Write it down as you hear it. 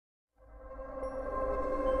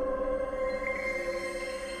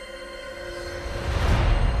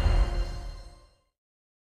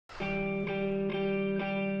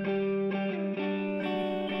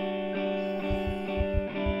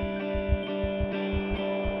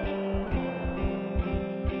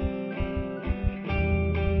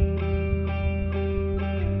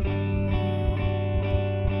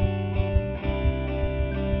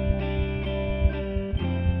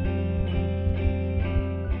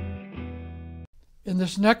in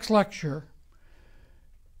this next lecture.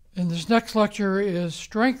 And this next lecture is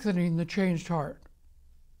Strengthening the Changed Heart.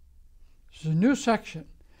 This is a new section.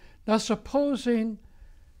 Now, supposing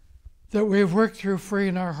that we've worked through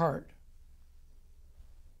freeing our heart.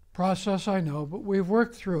 Process, I know, but we've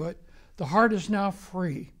worked through it. The heart is now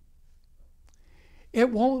free. It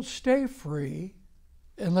won't stay free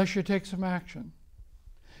unless you take some action.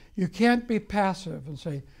 You can't be passive and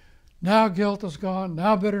say, now guilt is gone,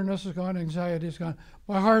 now bitterness is gone, anxiety is gone.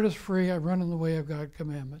 My heart is free, I run in the way of God's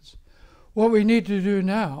commandments. What we need to do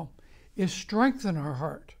now is strengthen our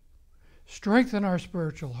heart, strengthen our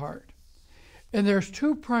spiritual heart. And there's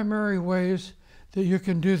two primary ways that you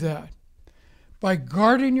can do that. By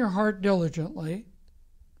guarding your heart diligently,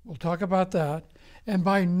 we'll talk about that, and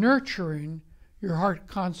by nurturing your heart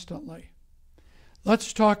constantly.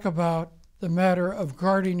 Let's talk about the matter of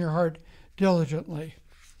guarding your heart diligently.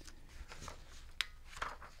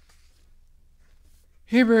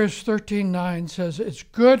 Hebrews 13:9 says, it's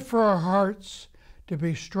good for our hearts to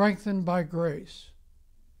be strengthened by grace.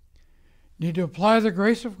 You need to apply the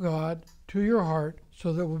grace of God to your heart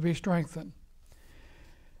so that it will be strengthened.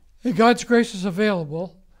 And God's grace is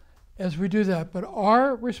available as we do that, but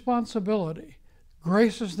our responsibility,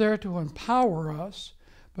 grace is there to empower us,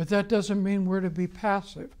 but that doesn't mean we're to be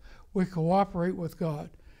passive. We cooperate with God.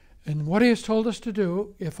 And what He has told us to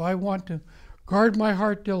do, if I want to guard my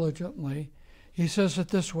heart diligently, He says it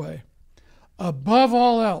this way, above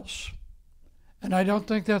all else, and I don't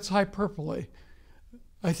think that's hyperbole,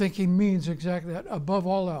 I think He means exactly that, above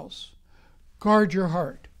all else, guard your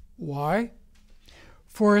heart. Why?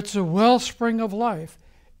 For it's a wellspring of life.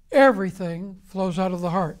 Everything flows out of the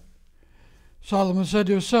heart. Solomon said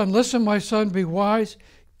to his son, listen, my son, be wise.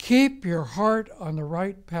 Keep your heart on the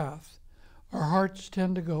right path. Our hearts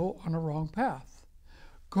tend to go on a wrong path.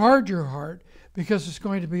 Guard your heart because it's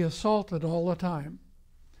going to be assaulted all the time.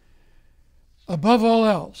 Above all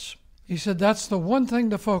else, he said, that's the one thing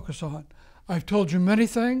to focus on. I've told you many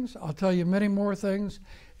things. I'll tell you many more things.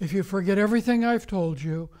 If you forget everything I've told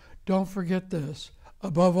you, don't forget this.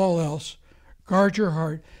 Above all else, guard your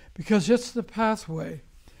heart because it's the pathway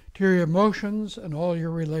to your emotions and all your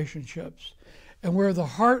relationships. And where the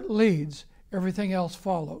heart leads, everything else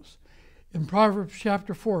follows. In Proverbs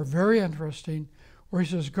chapter 4, very interesting, where he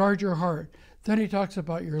says, guard your heart. Then he talks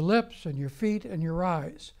about your lips and your feet and your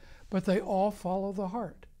eyes, but they all follow the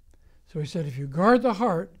heart. So he said, if you guard the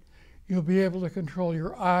heart, you'll be able to control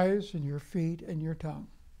your eyes and your feet and your tongue.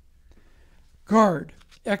 Guard,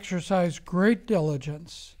 exercise great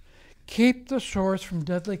diligence. Keep the source from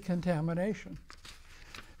deadly contamination.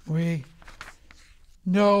 We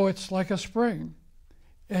know it's like a spring.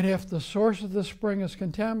 And if the source of the spring is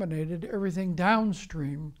contaminated, everything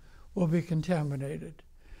downstream will be contaminated.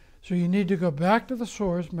 So you need to go back to the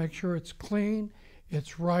source, make sure it's clean,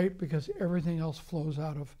 it's right, because everything else flows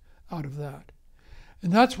out of that.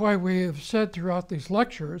 And that's why we have said throughout these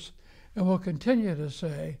lectures, and will continue to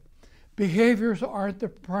say, behaviors aren't the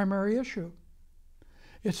primary issue.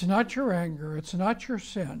 It's not your anger, it's not your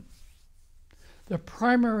sin. The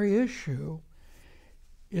primary issue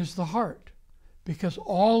is the heart, because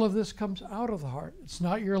all of this comes out of the heart. It's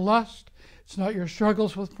not your lust, it's not your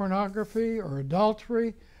struggles with pornography or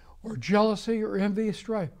adultery or jealousy or envy,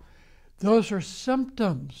 strife. Those are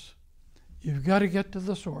symptoms. You've got to get to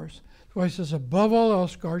the source. That's why he says, above all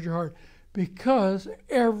else, guard your heart, because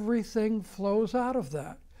everything flows out of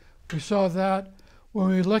that. We saw that when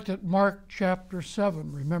we looked at Mark chapter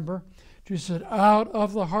 7, remember? Jesus said, out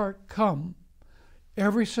of the heart come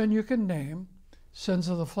every sin you can name, sins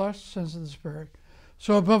of the flesh, sins of the spirit.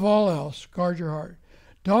 So above all else, guard your heart.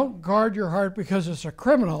 Don't guard your heart because it's a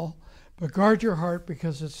criminal, but guard your heart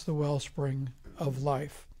because it's the wellspring of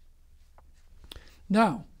life.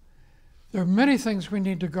 Now, there are many things we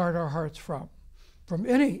need to guard our hearts from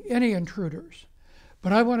any intruders.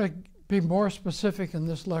 But I want to be more specific in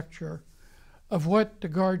this lecture of what to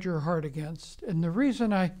guard your heart against. And the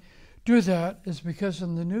reason I do that is because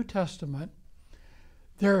in the New Testament,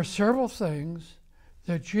 there are several things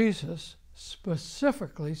that Jesus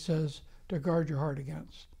specifically says to guard your heart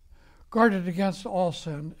against. Guard it against all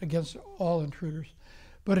sin, against all intruders.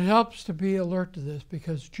 But it helps to be alert to this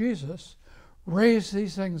because Jesus raised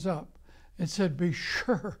these things up and said, be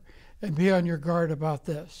sure and be on your guard about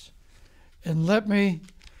this. And let me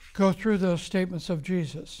go through those statements of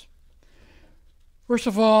Jesus. First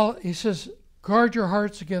of all, he says, guard your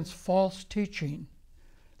hearts against false teaching.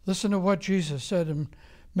 Listen to what Jesus said in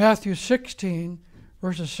Matthew 16,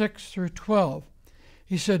 verses 6 through 12.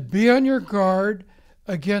 He said, be on your guard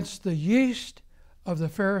against the yeast of the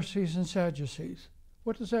Pharisees and Sadducees.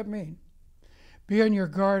 What does that mean? Be on your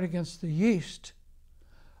guard against the yeast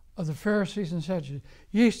of the Pharisees and Sadducees.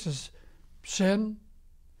 Yeast is sin.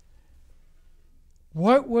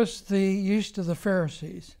 What was the yeast of the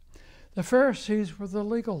Pharisees? The Pharisees were the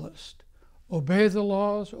legalists. Obey the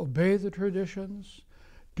laws, obey the traditions,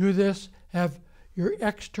 do this, have your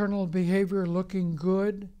external behavior looking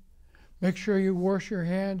good. Make sure you wash your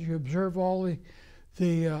hands, you observe all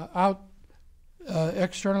the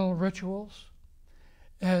external rituals.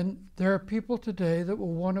 And there are people today that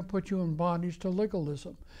will want to put you in bondage to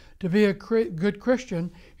legalism. To be a good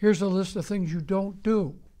Christian, here's a list of things you don't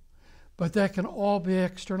do. But that can all be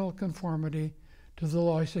external conformity to the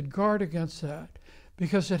law. I said, guard against that,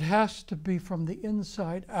 because it has to be from the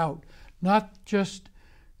inside out, not just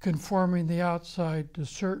conforming the outside to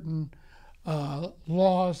certain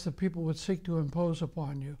laws that people would seek to impose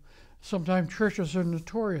upon you. Sometimes churches are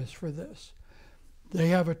notorious for this. They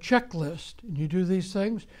have a checklist, and you do these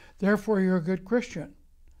things, therefore you're a good Christian.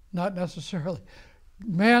 Not necessarily.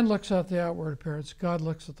 Man looks at the outward appearance, God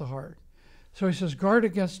looks at the heart. So he says, guard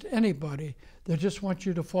against anybody that just wants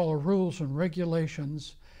you to follow rules and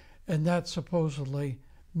regulations, and that supposedly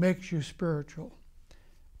makes you spiritual.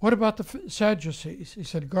 What about the Sadducees? He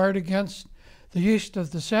said, guard against the yeast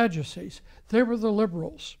of the Sadducees. They were the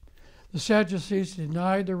liberals. The Sadducees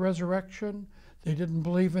denied the resurrection. They didn't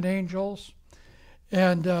believe in angels.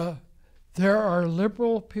 And there are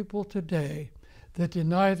liberal people today that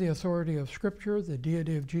deny the authority of Scripture, the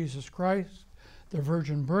deity of Jesus Christ, the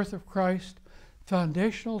virgin birth of Christ,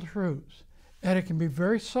 foundational truths. And it can be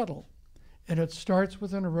very subtle. And it starts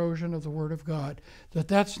with an erosion of the Word of God,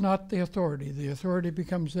 that's not the authority. The authority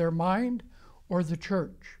becomes their mind or the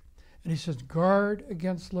church. And he says, guard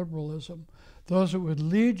against liberalism, those that would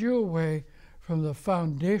lead you away from the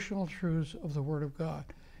foundational truths of the Word of God.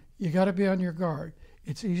 You got to be on your guard.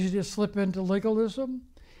 It's easy to slip into legalism.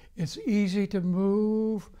 It's easy to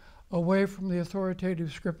move away from the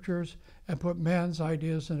authoritative Scriptures and put man's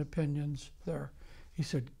ideas and opinions there. He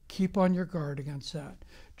said, keep on your guard against that.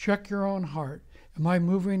 Check your own heart. Am I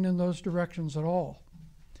moving in those directions at all?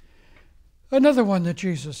 Another one that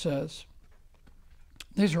Jesus says,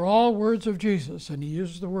 these are all words of Jesus, and he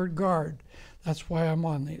uses the word guard. That's why I'm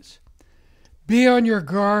on these. Be on your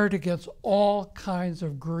guard against all kinds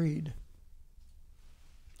of greed.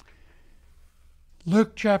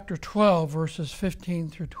 Luke chapter 12, verses 15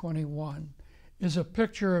 through 21, is a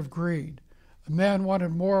picture of greed. A man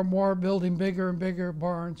wanted more and more, building bigger and bigger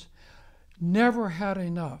barns, never had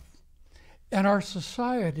enough. And our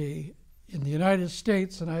society in the United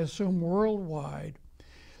States, and I assume worldwide,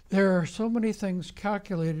 there are so many things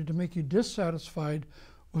calculated to make you dissatisfied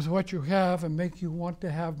with what you have and make you want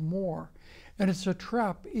to have more. And it's a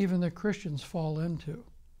trap even the Christians fall into.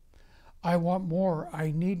 I want more.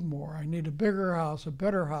 I need more. I need a bigger house, a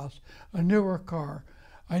better house, a newer car.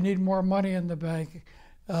 I need more money in the bank,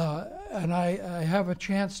 and I have a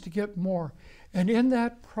chance to get more. And in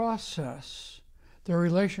that process, their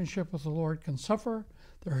relationship with the Lord can suffer,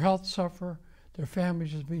 their health suffer, their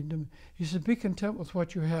families is being diminished. He said, be content with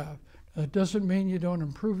what you have. It doesn't mean you don't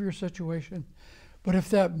improve your situation, but if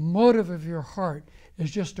that motive of your heart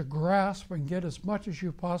is just to grasp and get as much as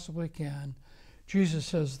you possibly can, Jesus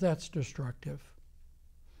says that's destructive.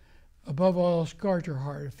 Above all else, guard your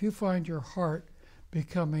heart. If you find your heart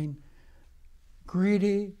becoming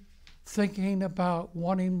greedy, thinking about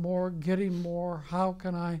wanting more, getting more, how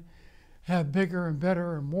can I have bigger and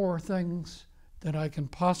better and more things that I can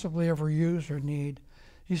possibly ever use or need,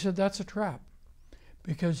 he said that's a trap,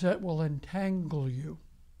 because that will entangle you.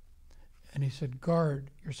 And he said, guard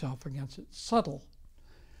yourself against it. Subtle,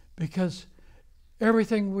 because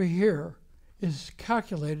everything we hear is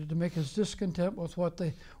calculated to make us discontent with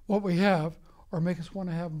what we have, or make us want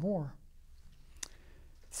to have more.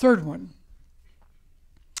 Third one,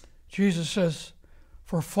 Jesus says,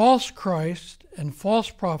 for false Christs and false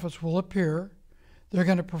prophets will appear. They're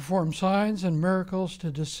going to perform signs and miracles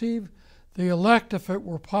to deceive the elect if it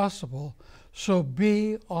were possible. So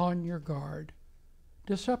be on your guard.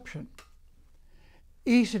 Deception.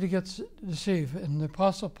 Easy to get deceived. And the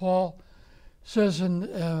Apostle Paul says in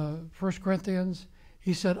 1 Corinthians,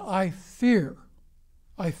 he said, I fear,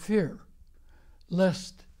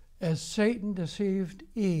 lest as Satan deceived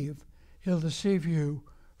Eve, he'll deceive you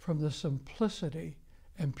from the simplicity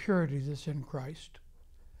and purity that's in Christ.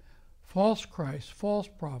 False Christ, false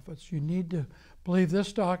prophets, you need to believe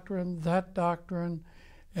this doctrine, that doctrine,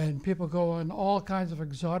 and people go on all kinds of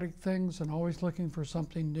exotic things and always looking for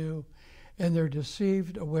something new, and they're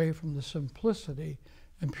deceived away from the simplicity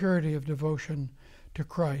and purity of devotion to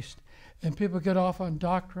Christ. And people get off on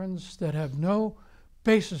doctrines that have no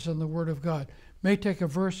basis in the Word of God. May take a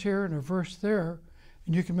verse here and a verse there,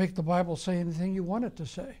 and you can make the Bible say anything you want it to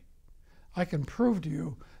say. I can prove to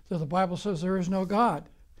you that the Bible says there is no God.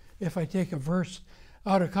 If I take a verse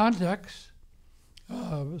out of context,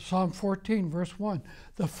 Psalm 14, verse 1,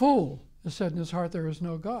 the fool has said in his heart, there is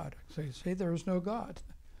no God. Say there is no God.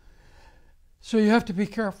 So you have to be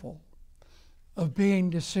careful of being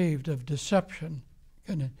deceived, of deception.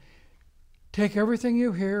 And take everything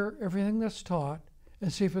you hear, everything that's taught,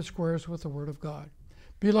 and see if it squares with the Word of God.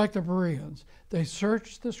 Be like the Bereans. They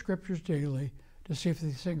searched the Scriptures daily to see if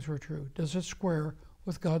these things were true. Does it square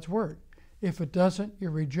with God's Word? If it doesn't, you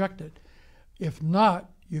reject it. If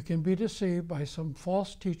not, you can be deceived by some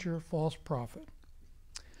false teacher, false prophet.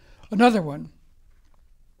 Another one.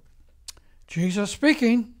 Jesus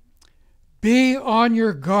speaking, be on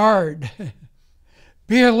your guard.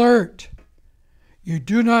 Be alert. You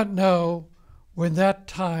do not know when that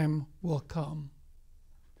time will come.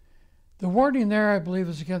 The warning there, I believe,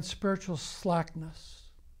 is against spiritual slackness.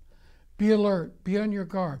 Be alert. Be on your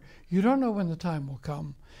guard. You don't know when the time will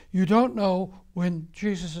come. You don't know when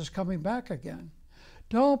Jesus is coming back again.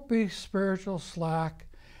 Don't be spiritual slack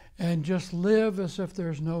and just live as if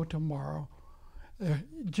there's no tomorrow.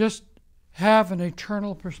 Just have an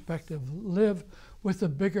eternal perspective. Live with the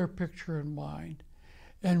bigger picture in mind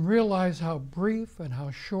and realize how brief and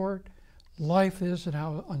how short life is and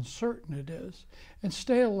how uncertain it is. And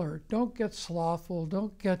stay alert. Don't get slothful.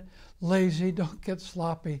 Don't get lazy. Don't get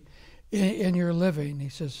sloppy in your living. He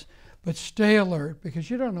says, but stay alert because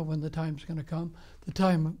you don't know when the time's going to come. The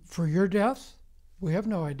time for your death, we have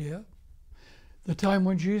no idea. The time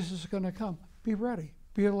when Jesus is going to come. Be ready.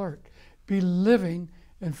 Be alert. Be living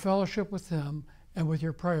in fellowship with Him and with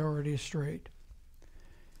your priorities straight.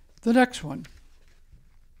 The next one.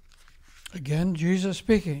 Again, Jesus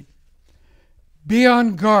speaking. Be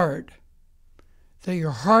on guard that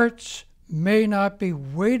your hearts may not be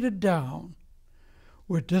weighted down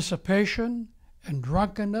with dissipation and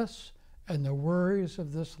drunkenness and the worries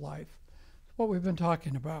of this life. That's what we've been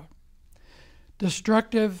talking about.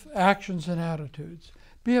 Destructive actions and attitudes.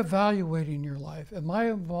 Be evaluating your life. Am I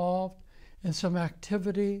involved in some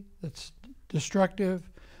activity that's destructive?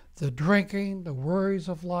 The drinking, the worries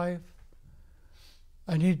of life.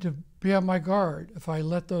 I need to be on my guard if I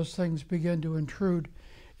let those things begin to intrude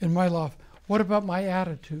in my life. What about my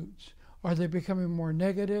attitudes? Are they becoming more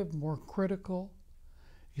negative, more critical?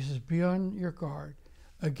 He says, be on your guard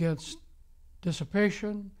against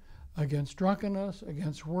dissipation, against drunkenness,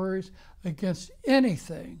 against worries, against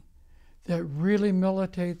anything that really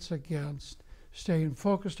militates against staying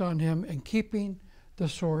focused on Him and keeping the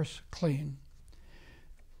source clean.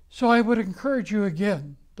 So I would encourage you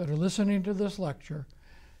again that are listening to this lecture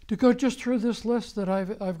to go just through this list that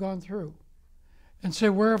I've gone through and say,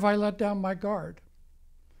 where have I let down my guard?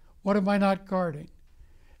 What am I not guarding?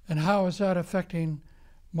 And how is that affecting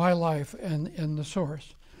my life and the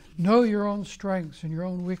source? Know your own strengths and your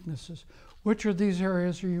own weaknesses. Which of these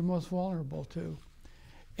areas are you most vulnerable to?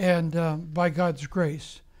 And by God's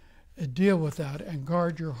grace, deal with that and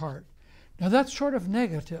guard your heart. Now that's sort of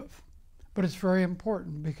negative, but it's very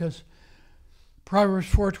important because Proverbs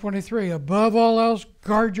 4:23, above all else,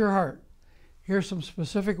 guard your heart. Here's some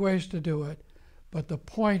specific ways to do it, but the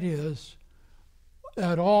point is,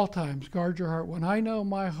 at all times, guard your heart. When I know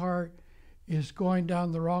my heart is going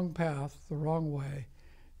down the wrong path, the wrong way,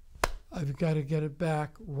 I've got to get it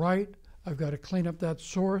back right. I've got to clean up that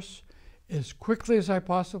source as quickly as I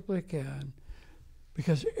possibly can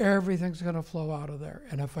because everything's going to flow out of there.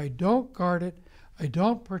 And if I don't guard it, I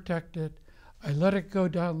don't protect it, I let it go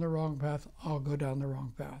down the wrong path, I'll go down the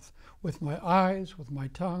wrong path with my eyes, with my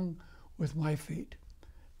tongue, with my feet.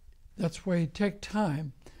 That's why you take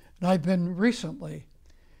time. And I've been recently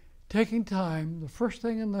taking time, the first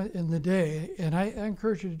thing in the day, and I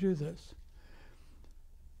encourage you to do this.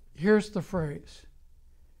 Here's the phrase,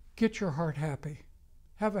 get your heart happy.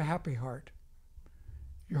 Have a happy heart.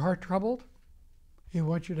 Your heart troubled? He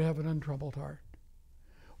wants you to have an untroubled heart.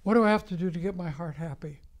 What do I have to do to get my heart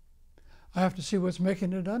happy? I have to see what's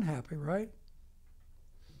making it unhappy, right?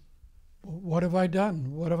 What have I done?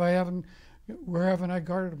 Where haven't I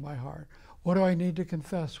guarded my heart? What do I need to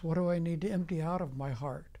confess? What do I need to empty out of my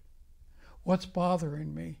heart? What's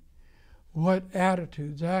bothering me? What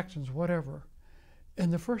attitudes, actions, whatever.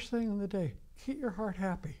 And the first thing in the day, keep your heart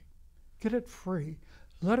happy. Get it free.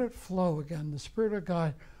 Let it flow again. The Spirit of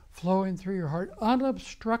God flowing through your heart,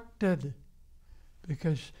 unobstructed,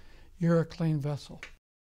 because you're a clean vessel.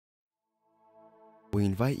 We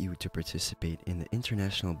invite you to participate in the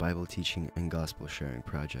International Bible Teaching and Gospel Sharing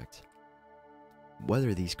Project.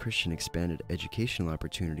 Whether these Christian expanded educational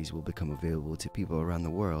opportunities will become available to people around the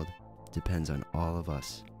world depends on all of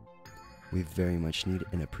us. We very much need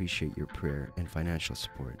and appreciate your prayer and financial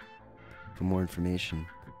support. For more information,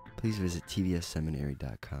 please visit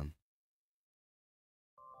tvsseminary.com.